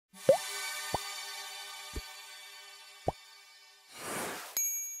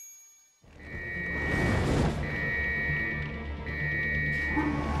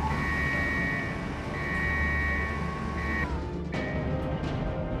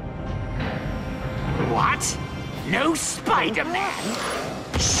What? No Spider-Man?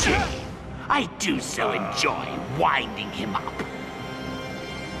 Shit! I do so enjoy winding him up.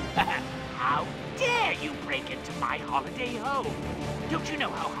 How dare you break into my holiday home? Don't you know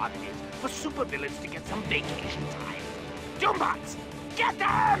how hard it is for supervillains to get some vacation time? Doombots, get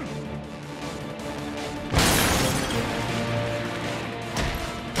them!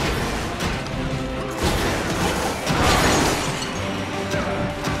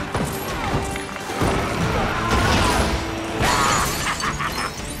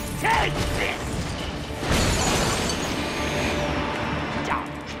 Take this! Dark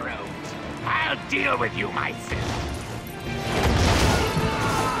drones, I'll deal with you myself.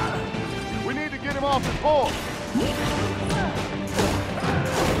 We need to get him off his horse.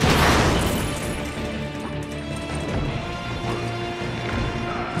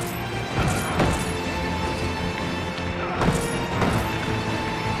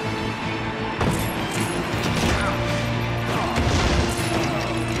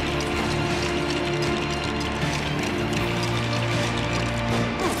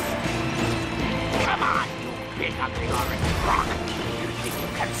 Come on, you big ugly orange rock. You think you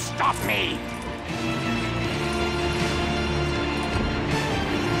can stop me?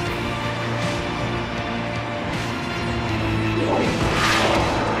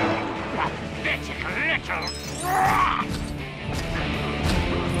 Pathetic little brat!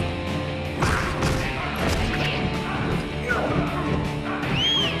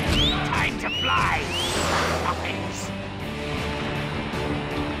 Time to fly! Nothings!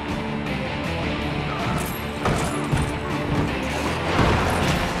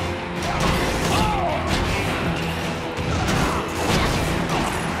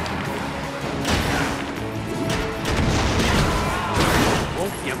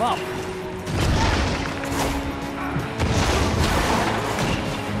 Won't give up.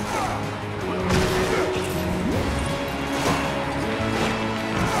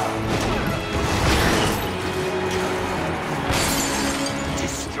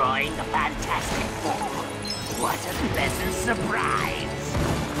 Destroying the Fantastic Four. What a pleasant surprise!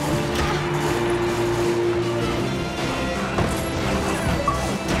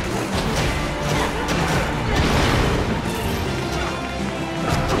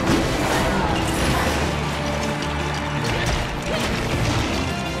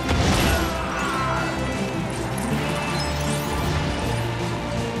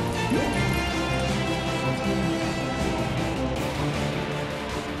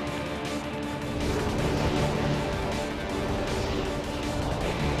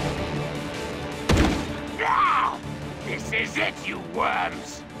 Now! This is it, you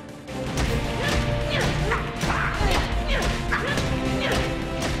worms!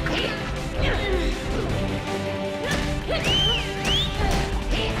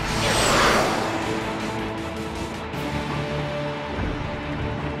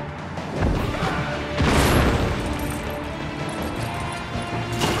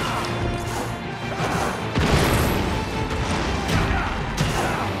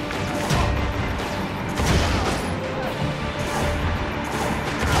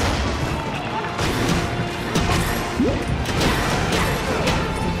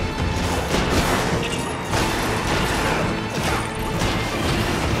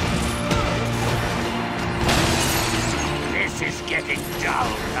 This is getting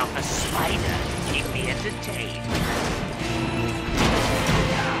dull without the spider to keep me entertained.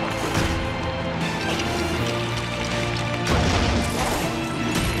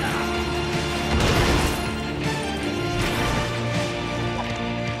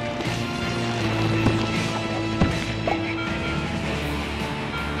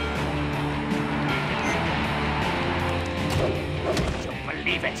 Don't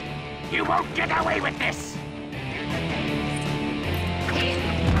believe it! You won't get away with this!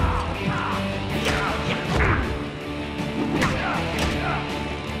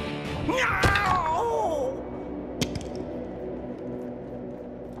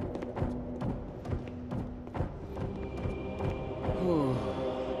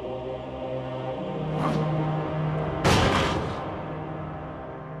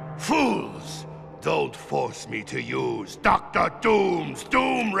 Fools! Don't force me to use Dr. Doom's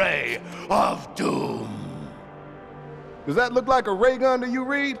Doom Ray of Doom. Does that look like a ray gun to you,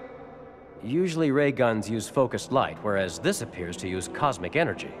 Reed? Usually ray guns use focused light, whereas this appears to use cosmic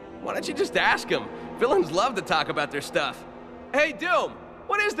energy. Why don't you just ask him? Villains love to talk about their stuff. Hey, Doom,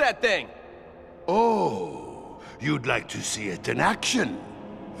 what is that thing? Oh, you'd like to see it in action?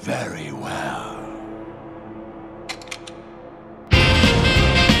 Very well.